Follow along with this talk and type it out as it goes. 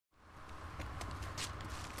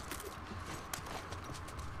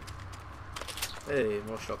Hey,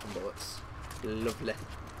 more shotgun bullets. Lovely.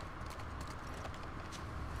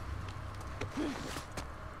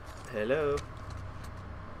 Hello.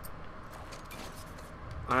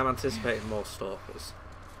 I am anticipating more stalkers.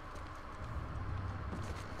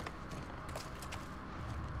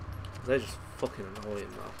 They're just fucking annoying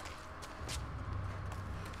though.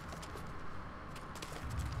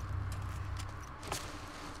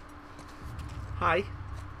 Hi.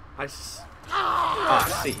 I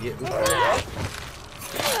see you. Get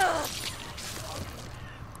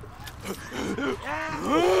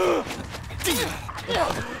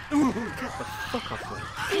the fuck off me.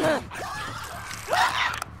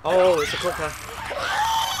 Oh, it's a clicker.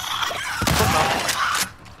 Fuck off.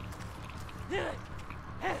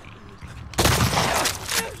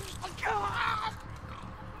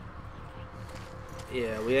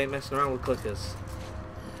 Yeah, we ain't messing around with clickers.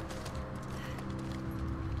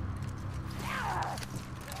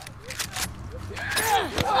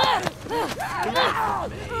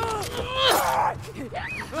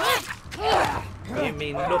 You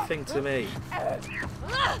mean nothing to me.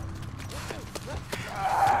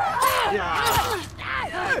 Yeah.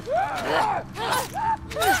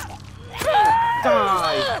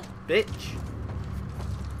 Die, bitch.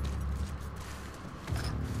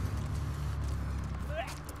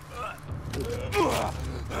 Oh,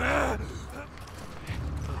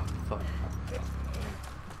 fuck.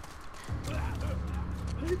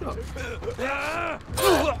 What have you got?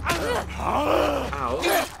 Ow.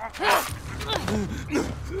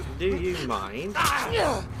 Do you mind?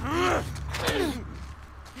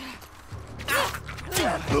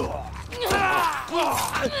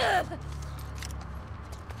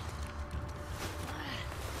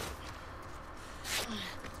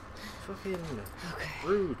 Fucking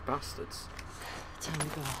rude bastards. Time to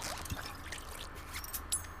go.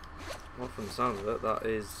 Well, from the sound of it, that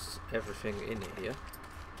is everything in here.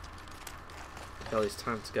 Kelly's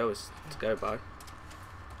time to go is to go by.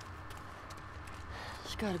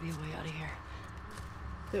 There's gotta be a way out of here.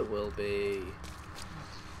 It will be.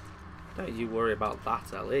 Don't you worry about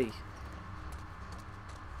that, Ellie.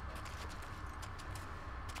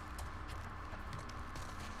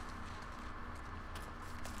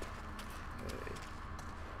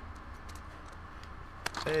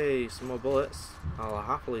 Hey, some more bullets. I'll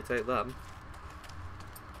happily take them.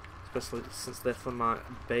 Especially since they're from my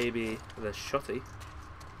baby, the shotty.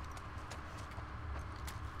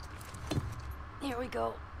 Here we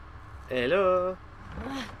go. Hello.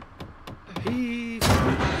 Peace.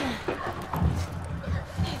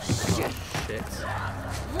 Shit. Shit.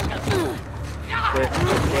 Quick,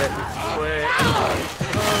 quick, quick.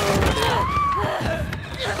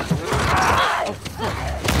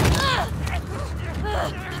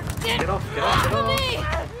 Get off, get off, get off.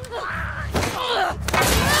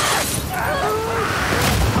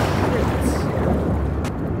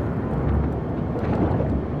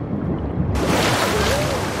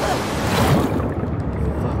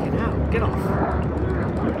 Fucking hell, get off.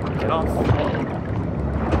 Get off.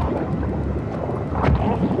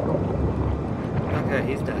 Okay,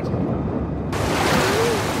 he's dead.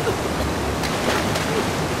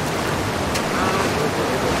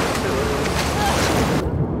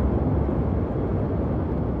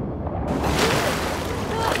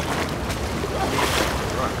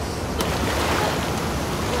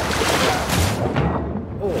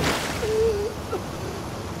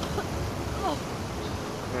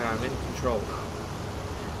 I'm in control now.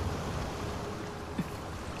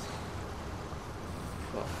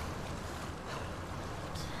 Fuck.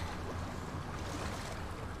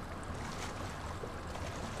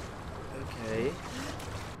 Okay.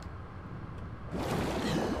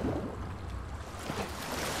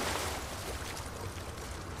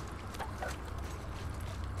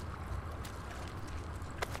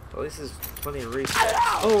 Well, this is plenty of research.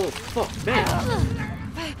 Oh, fuck me!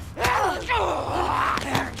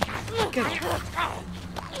 Get off.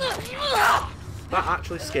 That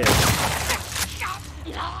actually scared me.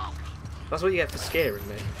 That's what you get for scaring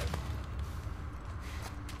me.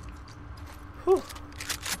 Whew.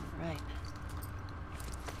 Right.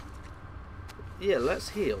 Yeah, let's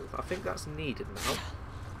heal. I think that's needed now.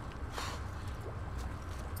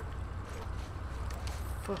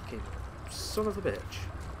 Fucking son of a bitch.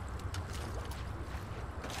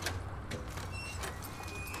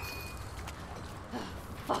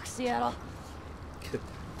 Fuck Seattle.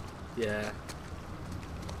 Yeah.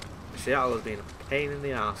 Seattle has been a pain in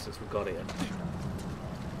the ass since we got here.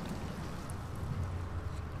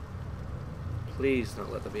 Please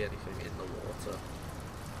don't let there be anything in the water.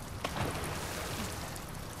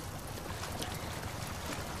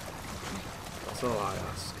 That's all I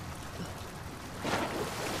ask.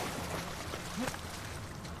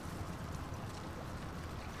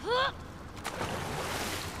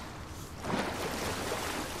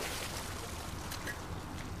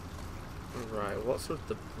 Right, what's with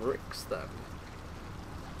the bricks then?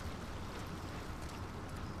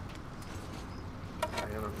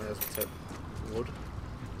 Hang on, I may as well take wood.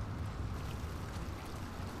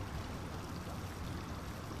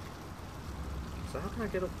 So how can I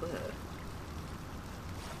get up there?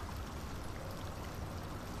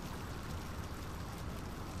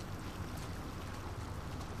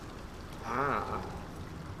 Ah.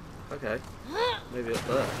 Okay. Maybe up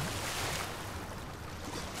there.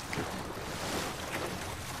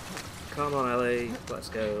 Come on, Ellie. Let's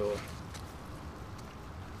go.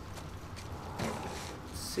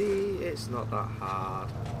 See, it's not that hard.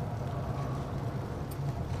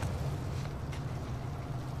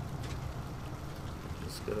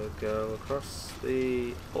 Just gonna go across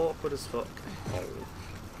the awkward as fuck hole.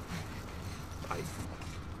 Pipe.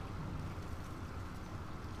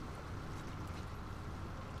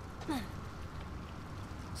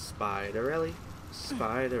 Spider-Ellie,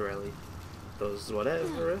 Spider-Ellie, does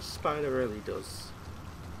whatever a Spider-Ellie does.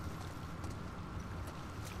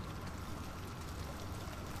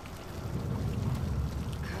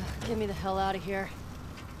 Get me the hell out of here.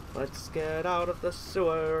 Let's get out of the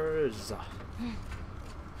sewers.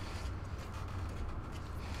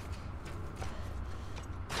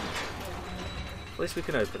 At least we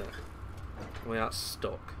can open it. We aren't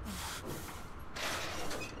stuck.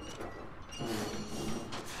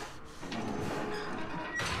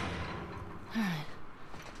 Alright.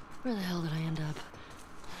 Where the hell did I end up?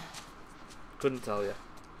 Couldn't tell you.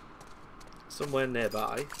 Somewhere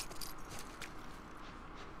nearby,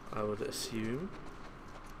 I would assume.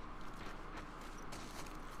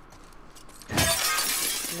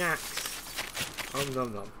 Snacks.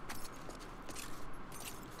 Nom nom.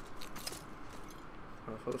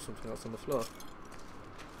 I thought there was something else on the floor.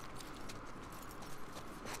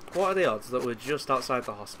 What are the odds that we're just outside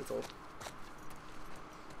the hospital?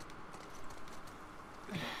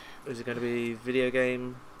 Is it going to be video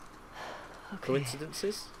game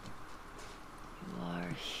coincidences? You are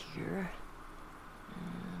here.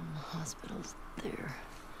 And the hospital's there.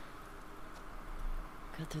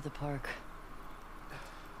 Cut through the park.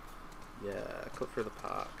 Yeah, cut through the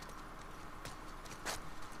park.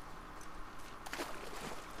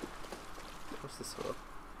 What's this for?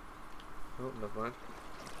 Oh, never mind.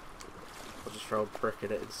 I'll just throw a brick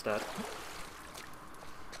at it instead.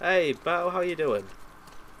 Hey, Beau, how you doing?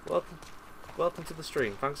 Welcome to the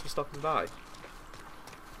stream. Thanks for stopping by.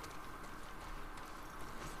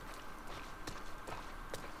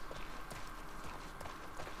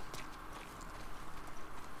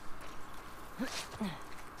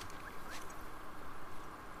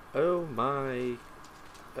 Oh my...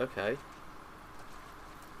 Okay.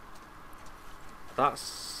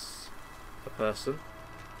 That's a person.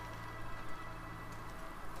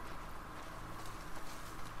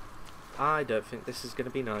 I don't think this is going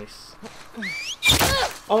to be nice.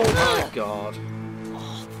 Oh my god.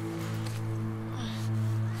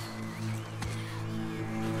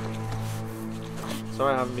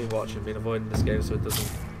 Sorry I haven't been watching, been avoiding this game so it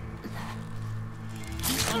doesn't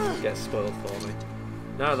get spoiled for me.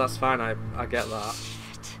 No, that's fine, I get that.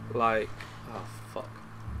 Like, oh fuck.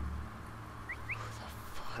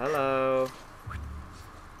 Hello.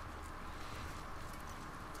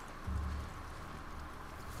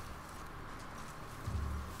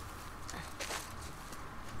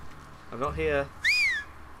 I'm not here.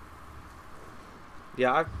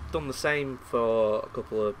 Yeah, I've done the same for a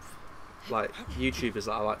couple of like YouTubers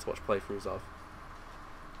that I like to watch playthroughs of.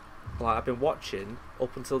 Like I've been watching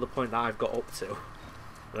up until the point that I've got up to,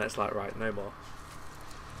 and it's like, right, no more.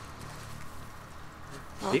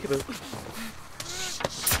 Peekaboo.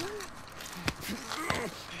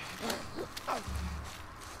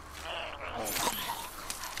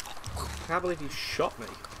 I can't believe you shot me.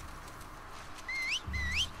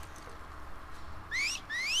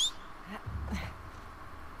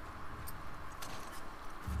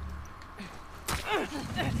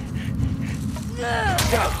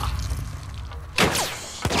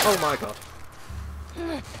 Oh my god.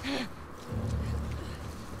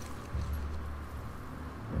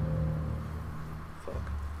 Fuck.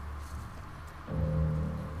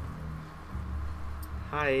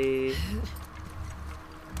 Hi.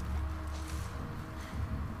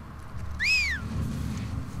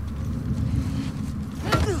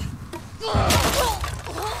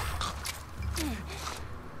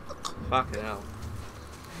 Fucking hell.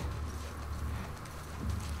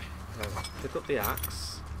 Pick up the axe.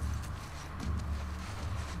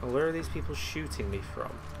 Oh, where are these people shooting me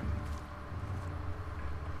from?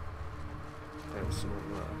 There's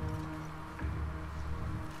someone there.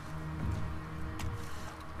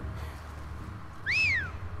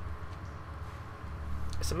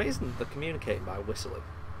 It's amazing that they're communicating by whistling.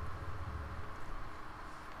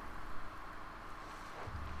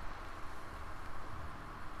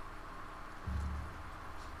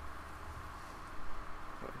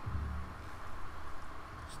 Okay.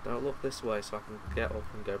 Just don't look this way so I can get up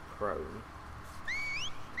and go prone.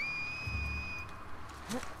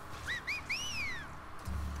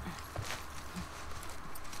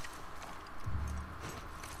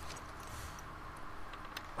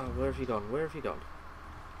 Oh, where have you gone? Where have you gone?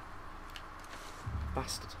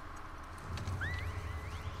 Bastard.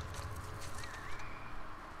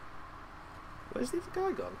 Where's the other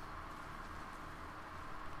guy gone?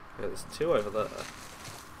 Yeah, there's two over there.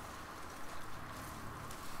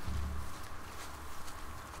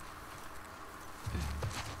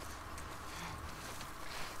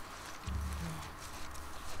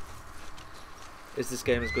 Is this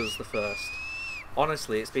game as good as the first?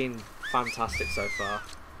 Honestly, it's been fantastic so far.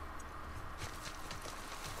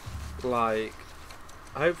 Like,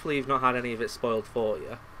 hopefully you've not had any of it spoiled for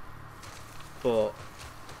you, but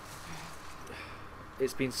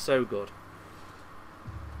it's been so good.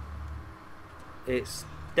 It's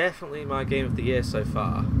definitely my game of the year so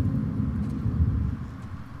far.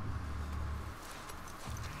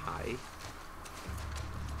 Hi.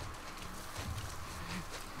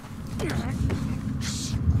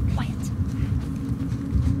 Quiet.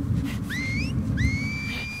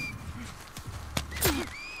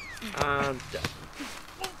 And dead.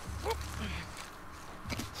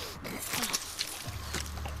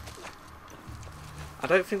 I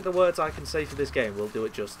don't think the words I can say for this game will do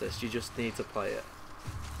it justice. You just need to play it.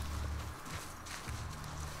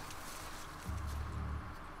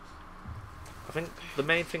 I think the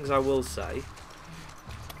main things I will say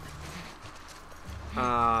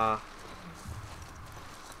are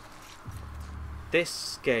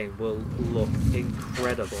this game will look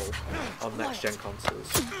incredible on next gen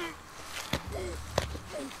consoles.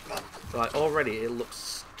 Like, already it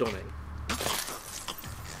looks stunning.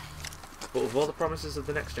 But with all the promises of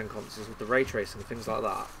the next gen consoles, with the ray tracing and things like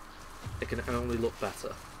that, it can only look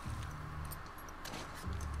better.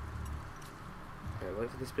 Okay, wait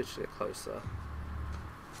for this bitch to get closer.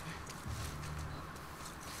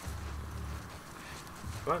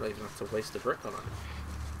 Might not even have to waste a brick on it.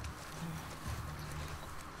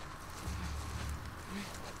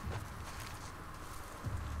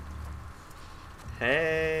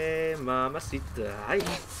 Hey, mamacita, hi.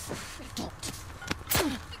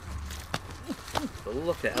 But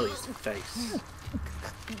look at Ellie's face.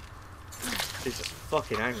 She's just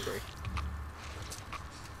fucking angry.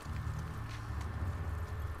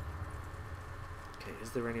 Okay,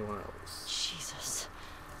 is there anyone else? Jesus.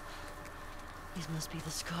 These must be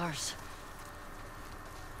the scars.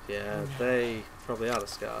 Yeah, they probably are the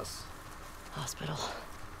scars. Hospital.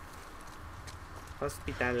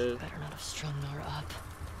 Hospital. Better not have strung Nora up.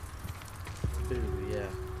 Ooh, yeah.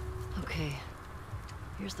 Okay.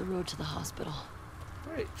 Here's the road to the hospital.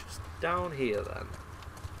 Right, just down here then.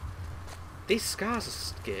 These scars are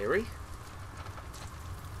scary.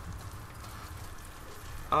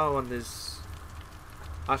 Oh, and there's...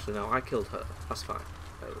 Actually, no, I killed her. That's fine.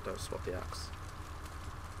 Oh, don't swap the axe.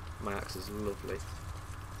 My axe is lovely.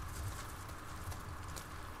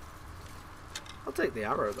 I'll take the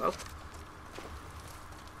arrow, though.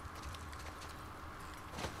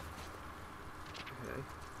 Okay.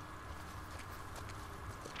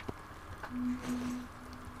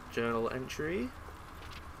 Journal entry.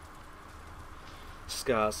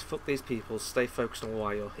 Scars. Fuck these people. Stay focused on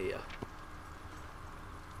why you're here.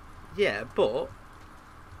 Yeah, but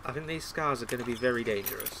I think these scars are going to be very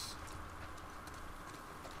dangerous.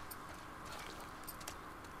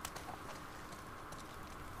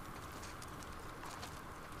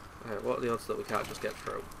 Right, what are the odds that we can't just get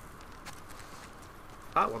through?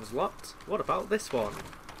 That one's locked. What about this one?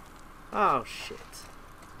 Oh, shit.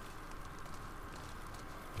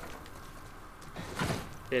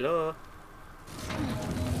 Hello?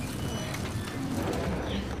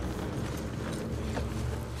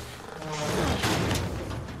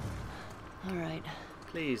 Alright.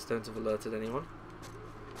 Please don't have alerted anyone.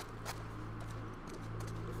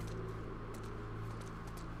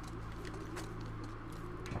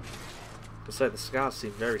 I say the scars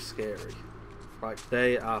seem very scary. Like,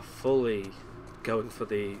 they are fully going for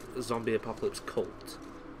the zombie apocalypse cult.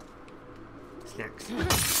 Snacks.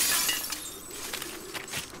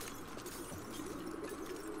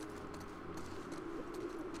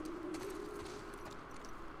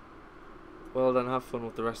 Well then, have fun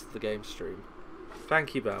with the rest of the game stream.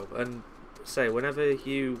 Thank you, Beau, and say, whenever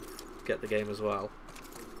you get the game as well,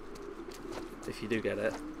 if you do get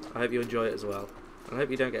it, I hope you enjoy it as well, and I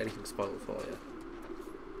hope you don't get anything spoiled for you.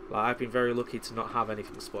 Like, I've been very lucky to not have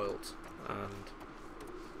anything spoiled, and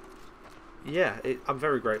yeah, I'm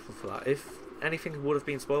very grateful for that. If anything would have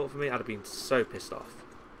been spoiled for me, I'd have been so pissed off.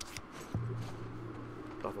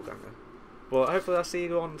 Doppelganger. Well, hopefully I'll see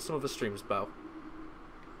you on some other streams, Belle.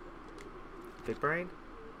 Big brain?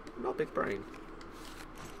 Not big brain.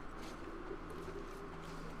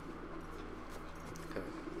 Okay.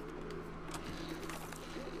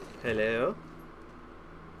 Hello?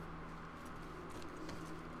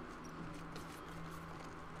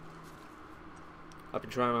 I've been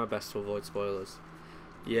trying my best to avoid spoilers.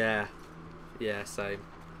 Yeah. Yeah, same.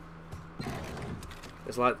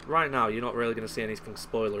 It's like, right now, you're not really going to see anything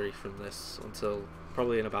spoilery from this until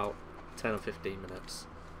probably in about 10 or 15 minutes.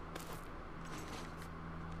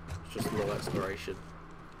 It's just a little exploration.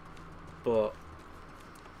 But,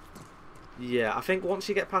 yeah, I think once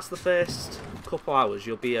you get past the first couple hours,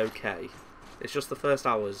 you'll be okay. It's just the first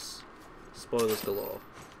hours, spoilers galore.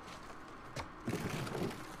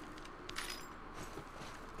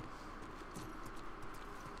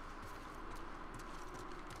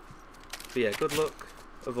 But yeah, good luck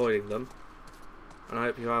avoiding them, and I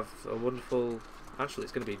hope you have a wonderful... Actually,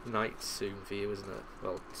 it's going to be night soon for you, isn't it?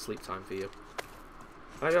 Well, sleep time for you.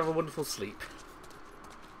 I hope you have a wonderful sleep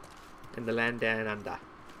in the land down under.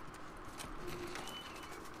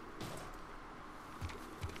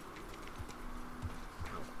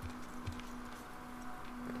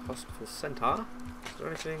 Hospital Centre. Is there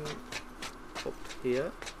anything up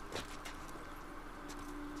here?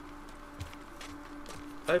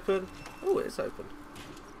 Open. Oh, it is open.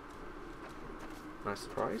 Nice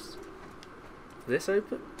surprise. This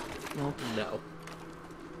open? Nope. No.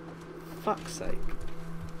 Fuck's sake.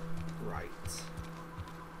 Right.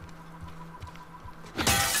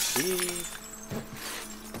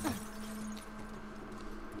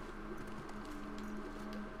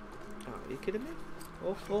 Oh, are you kidding me?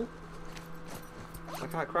 Awful. I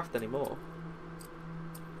can't craft anymore.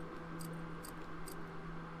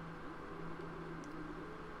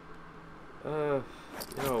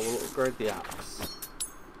 You know, we'll upgrade the axe.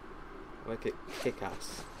 Make it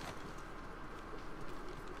kick-ass.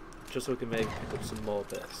 Just so we can maybe pick up some more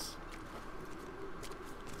bits.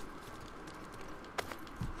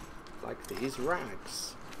 Like these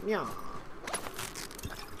rags. Yeah.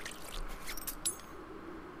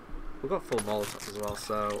 We've got full molotovs as well,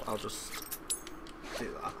 so I'll just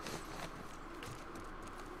do that.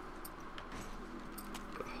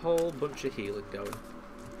 Got a whole bunch of healing going.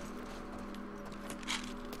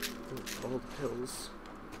 Ooh, all the pills.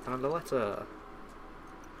 And a letter.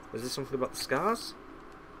 Is this something about the scars?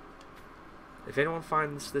 If anyone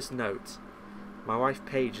finds this note, my wife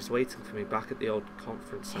Paige is waiting for me back at the old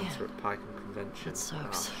conference centre at Pycombe Convention. That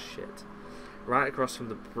sucks. Oh shit. Right across from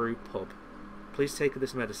the brew pub. Please take her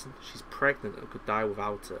this medicine. She's pregnant and could die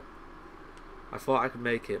without it. I thought I could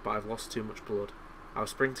make it, but I've lost too much blood. I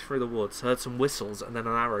was sprinting through the woods, heard some whistles, and then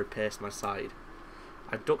an arrow pierced my side.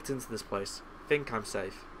 I ducked into this place. Think I'm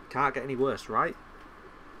safe. Can't get any worse, right?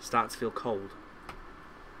 Starting to feel cold.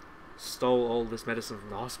 Stole all this medicine from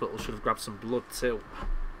the hospital. Should have grabbed some blood too.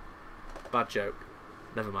 Bad joke.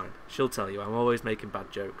 Never mind. She'll tell you. I'm always making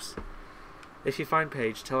bad jokes. If you find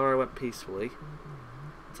Paige, tell her I went peacefully.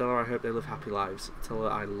 Tell her I hope they live happy lives. Tell her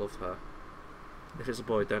I love her. If it's a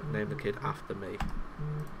boy, don't name the kid after me.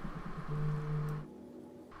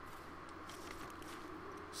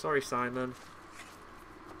 Sorry, Simon.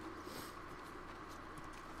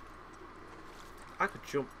 I could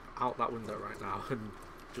jump out that window right now and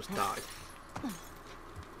just die.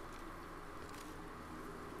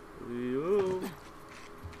 Ooh.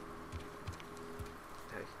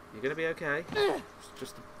 Okay, you're gonna be okay. It's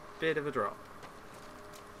just a bit of a drop.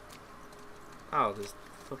 Oh, there's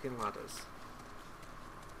fucking ladders.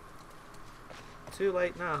 Too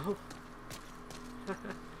late now.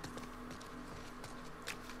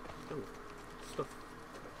 Ooh, stuff.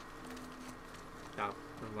 Oh,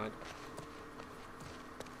 never mind.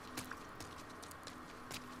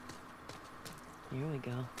 Here we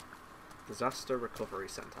go. Disaster Recovery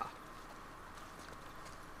Centre. I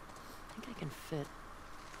think I can fit.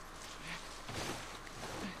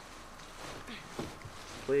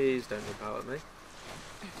 Please don't jump out at me.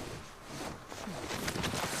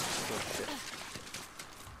 Oh shit.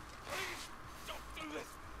 Don't do this.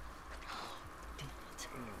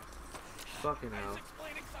 Damn it. Oh, fucking hell.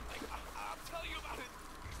 Explaining something. I'll tell you about it.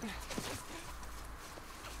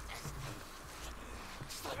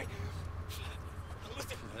 Just let me.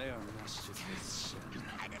 Listen. They are messed with sin.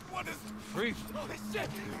 I didn't want to. Free. Oh shit!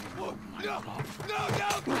 Whoa, no! No!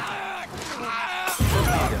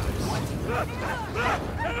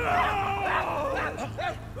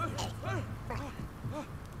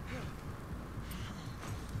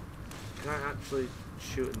 actually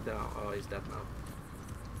shooting down? Oh, he's dead now.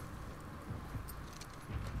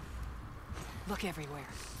 Look everywhere.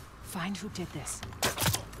 Find who did this.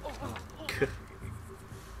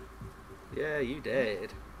 Yeah, you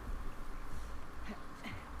did.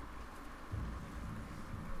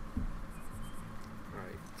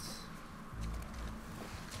 Right.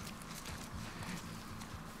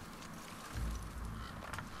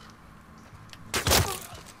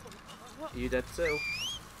 You dead too?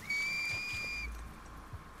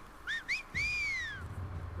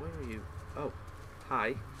 Where are you? Oh,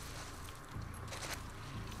 hi.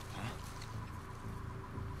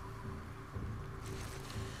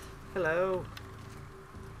 Hello.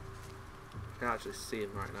 I can actually see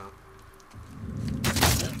him right now.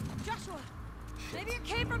 Joshua! Maybe it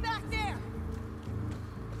came from back there!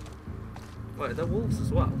 Wait, they're wolves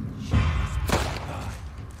as well.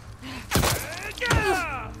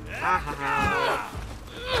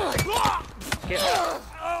 Get Okay.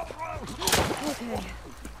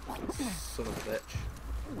 son of a bitch.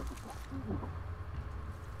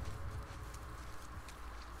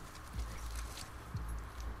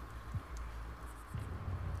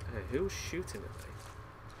 Hey, who's shooting at me?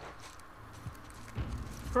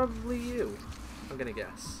 Probably you, I'm gonna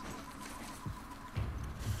guess.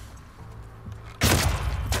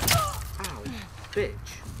 Ow, bitch.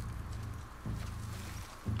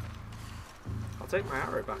 I'll take my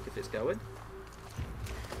arrow back if it's going.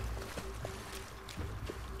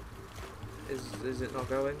 Is it not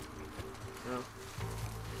going? No.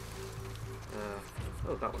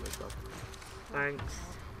 Oh, that one is gone. Thanks.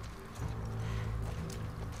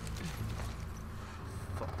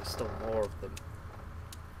 Fuck, there's still more of them.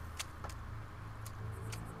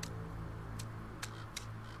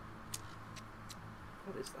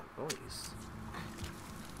 What is that noise?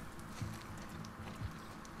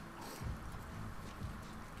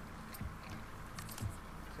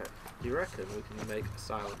 Okay, do you reckon we can make a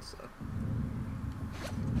silencer?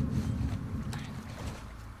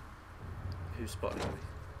 Who spotted me?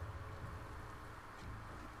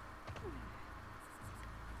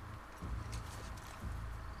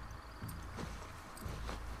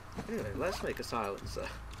 Anyway, let's make a silencer.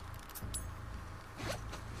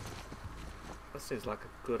 That seems like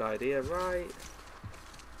a good idea, right? Is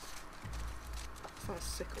that a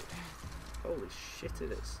sickle? Holy shit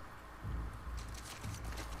it is.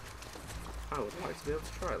 I would like to be able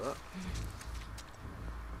to try that.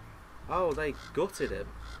 Oh, they gutted him.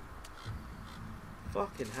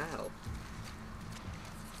 Fucking hell.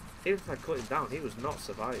 Even if I cut him down, he was not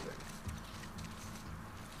surviving.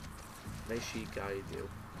 May she guide you.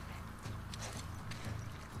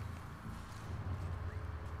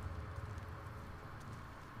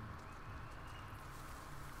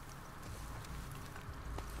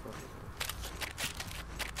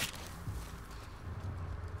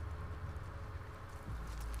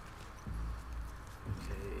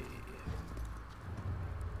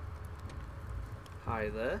 Hi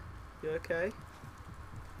there, you okay?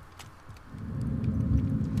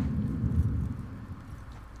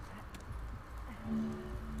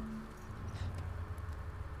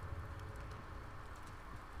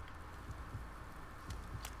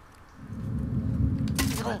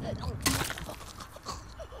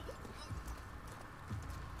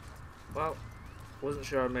 Well, wasn't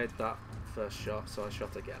sure I made that first shot, so I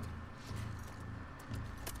shot again.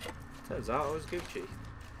 Turns out I was Gucci.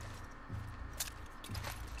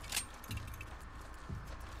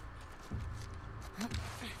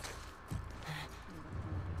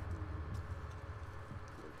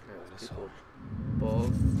 People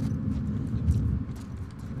both.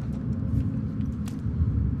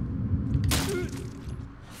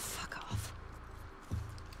 Fuck off.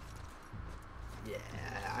 Yeah,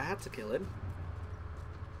 I had to kill him.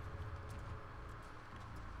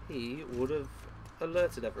 He would have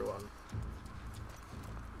alerted everyone.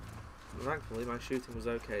 Thankfully, my shooting was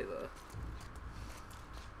okay there.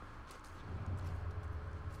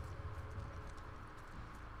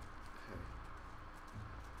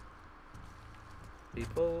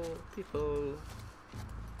 People.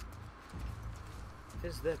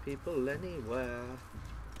 Is there people anywhere?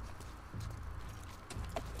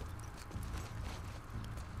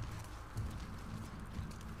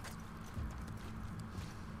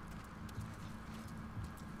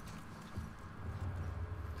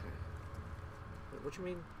 Okay. Wait, what do you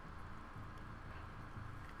mean?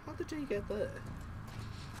 How did you get there?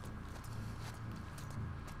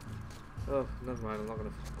 Oh, never mind, I'm not going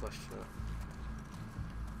to question it.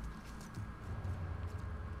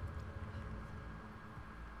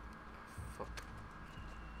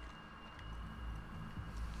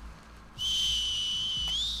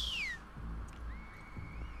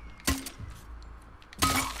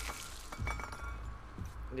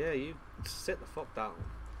 Yeah, you sit the fuck down.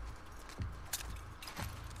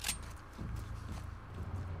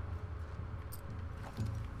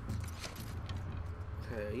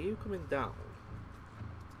 Okay, are you coming down?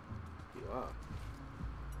 You are.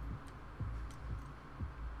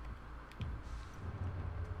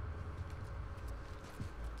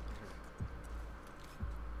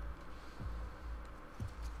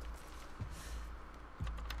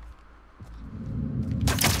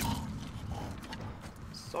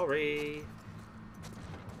 Sorry.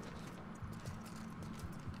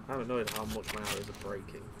 I'm annoyed at how much my arrows are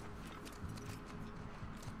breaking.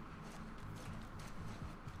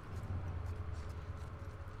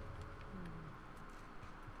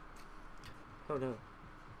 Oh no.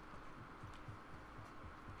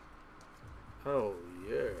 Oh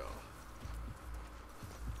yeah.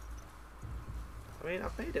 I mean,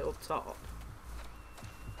 I've made it up top.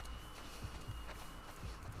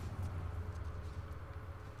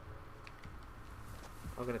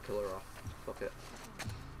 I'm gonna kill her off. Fuck it.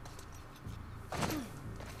 Okay,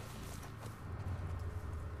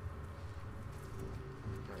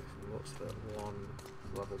 from what's that one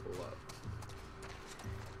level below?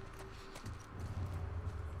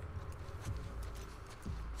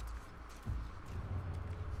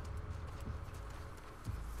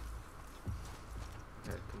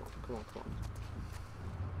 Okay, come on, come on, come on.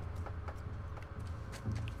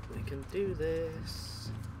 We can do this.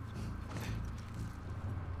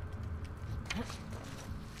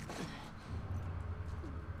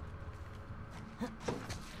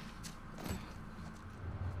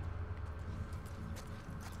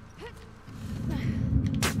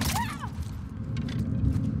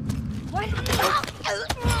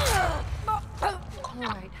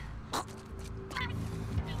 Alright.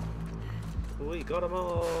 We got them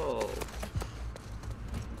all!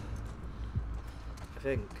 I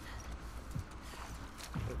think.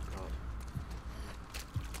 Oh god.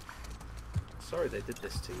 Sorry they did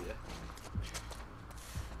this to you.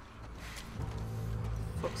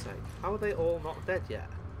 Fuck's sake. How are they all not dead yet?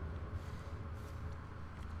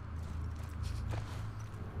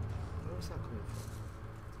 Where was that coming from?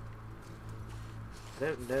 I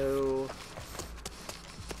don't know.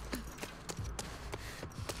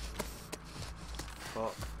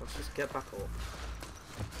 Fuck. Let's just get back up.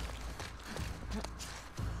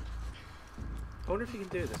 I wonder if you can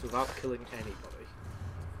do this without killing anybody.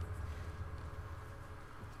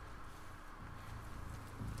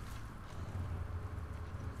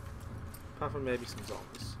 Apart from maybe some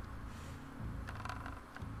zombies.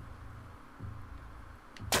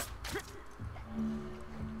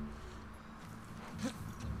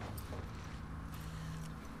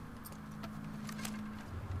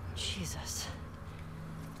 Jesus.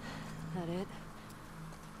 That it?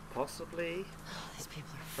 Possibly. Oh, these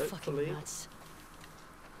people are Hopefully. fucking nuts.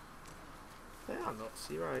 They are nuts,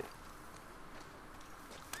 you're right.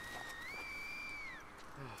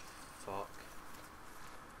 Oh, fuck.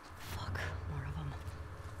 Fuck, more of them.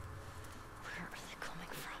 Where are they coming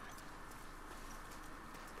from?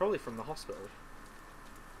 Probably from the hospital.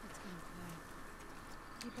 It's gonna quiet.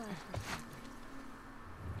 Keep eyes for a second.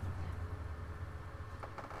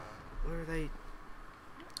 Where are they?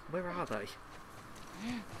 Where are they?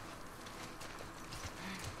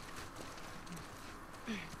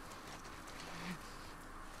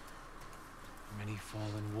 Many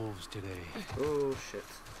fallen wolves today. Oh shit.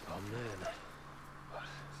 Amen. But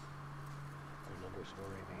their numbers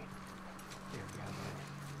worry me. They're gathering.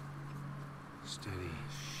 Steady.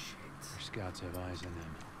 Shit. Our scouts have eyes on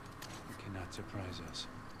them. They cannot surprise us.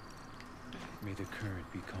 May the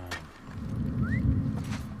current be calm.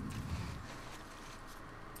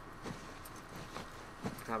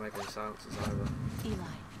 Can't make any silences either.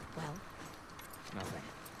 Eli, well, Nothing.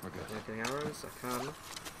 We're good. Making arrows? I can.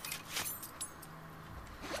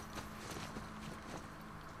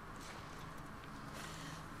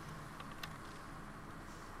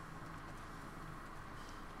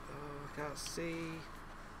 Oh, I can't see.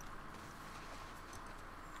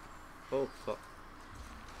 Oh, fuck.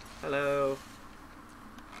 Hello.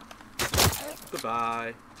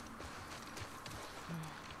 Goodbye.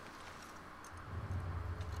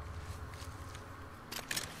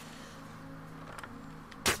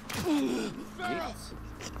 Farah!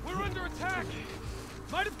 We're under attack!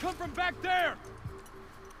 Might have come from back there!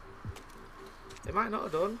 It might not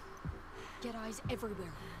have done. get eyes everywhere.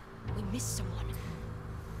 We missed someone.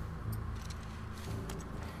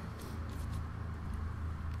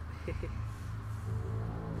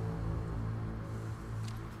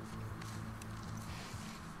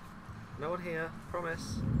 No one here,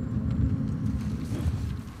 promise.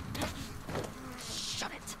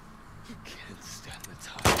 Shut it. You can't stand the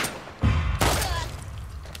tide.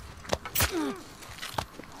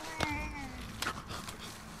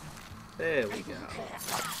 There we go.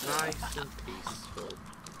 Nice and peaceful.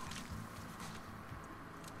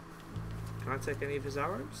 Can I take any of his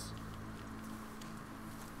arrows?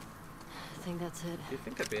 I think that's it. Do you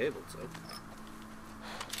think I'd be able to?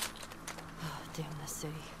 Oh, damn this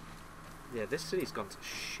city. Yeah, this city's gone to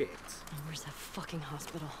shit. And where's that fucking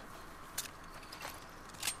hospital?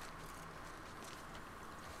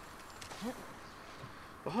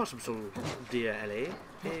 The hospital, dear Ellie,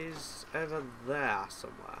 is over there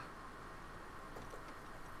somewhere.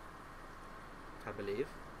 I believe.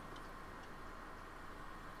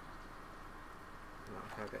 No, I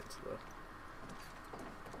can't get into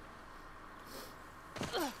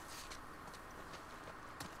the...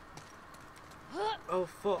 Oh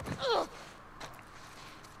fuck.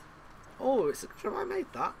 Oh, it's have I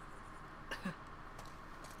made that?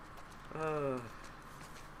 Okay,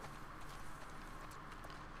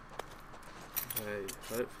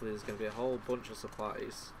 hopefully there's gonna be a whole bunch of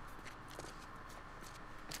supplies.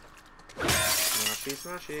 Smashy,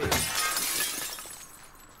 smashy.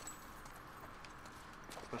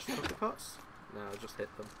 Smash the coffee pots? No, just hit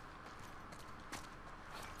them.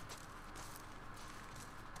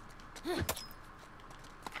 Ooh,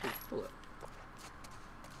 bullet.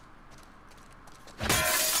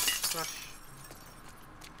 Smash.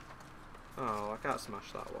 Oh, I can't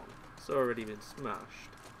smash that one. It's already been smashed.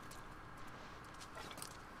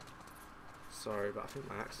 Sorry, but I think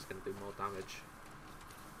my axe is going to do more damage.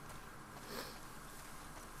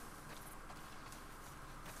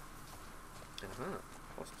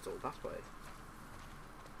 Hospital, that way.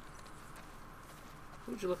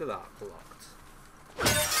 Would you look at that? Blocked.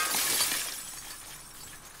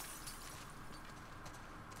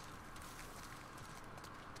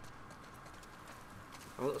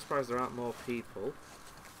 I'm a little surprised there aren't more people.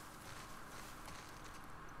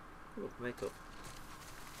 Ooh, makeup.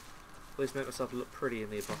 Please make myself look pretty in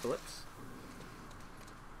the apocalypse.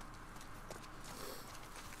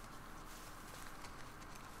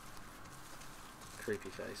 Creepy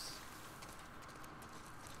face.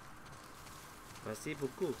 Merci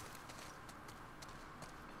beaucoup.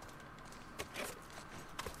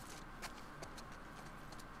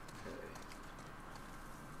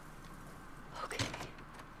 Okay.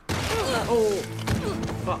 Oh!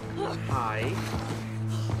 Fuck. Hi.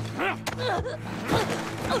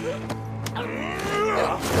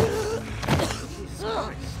 Jesus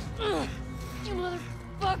Christ. You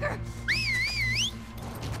motherfucker!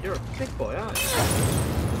 You're a big boy, aren't you?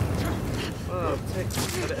 Oh, take a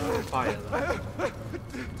bit of fire then.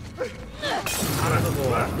 And another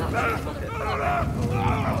one. Fuck it.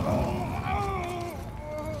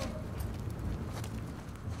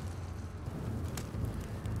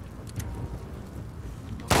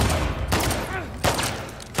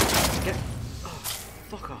 Get... Oh,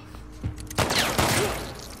 fuck off.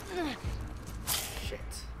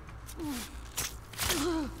 Shit.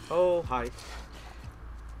 Oh, hi.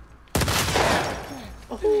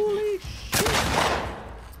 Oh, holy shit!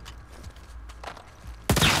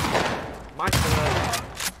 My turn.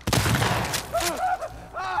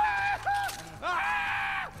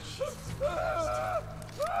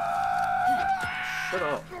 Shut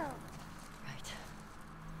up. Right.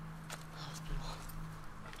 Hospital.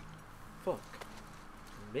 Fuck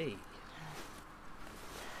me.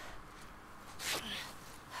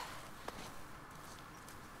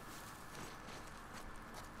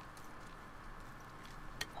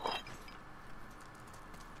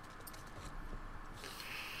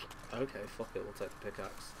 Okay, fuck it, we'll take the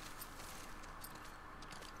pickaxe.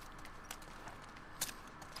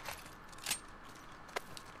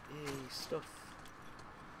 Yay, stuff.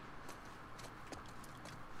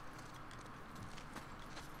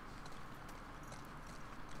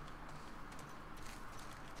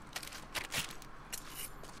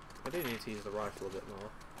 I do need to use the rifle a bit more.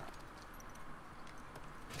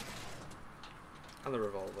 And the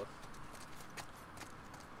revolver.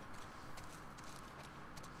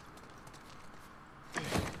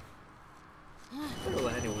 Don't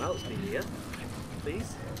let anyone else be here,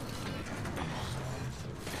 please.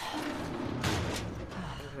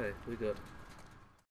 Okay, we're good.